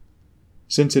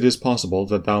Since it is possible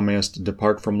that thou mayest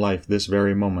depart from life this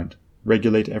very moment,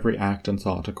 regulate every act and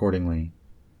thought accordingly.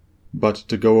 But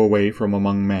to go away from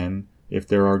among men, if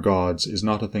there are gods, is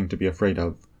not a thing to be afraid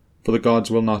of, for the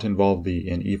gods will not involve thee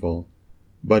in evil.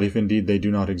 But if indeed they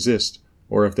do not exist,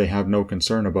 or if they have no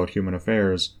concern about human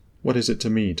affairs, what is it to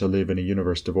me to live in a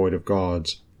universe devoid of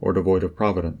gods, or devoid of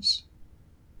providence?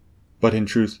 But in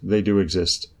truth they do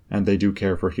exist, and they do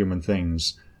care for human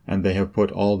things, and they have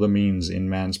put all the means in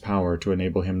man's power to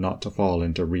enable him not to fall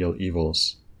into real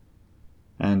evils.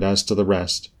 And as to the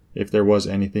rest, if there was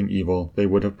anything evil, they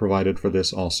would have provided for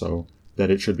this also,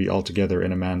 that it should be altogether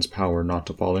in a man's power not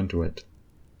to fall into it.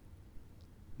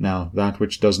 Now, that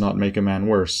which does not make a man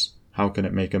worse, how can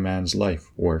it make a man's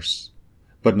life worse?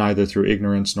 But neither through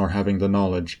ignorance nor having the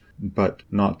knowledge, but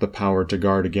not the power to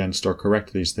guard against or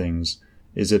correct these things,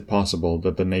 is it possible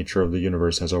that the nature of the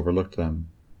universe has overlooked them.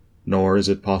 Nor is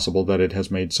it possible that it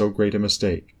has made so great a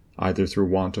mistake, either through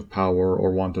want of power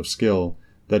or want of skill,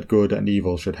 that good and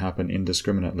evil should happen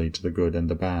indiscriminately to the good and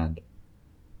the bad.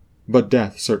 But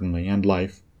death certainly, and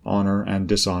life, honor and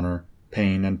dishonor,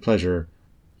 pain and pleasure,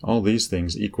 all these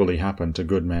things equally happen to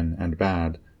good men and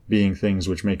bad, being things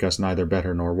which make us neither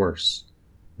better nor worse.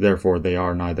 Therefore they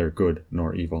are neither good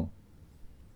nor evil.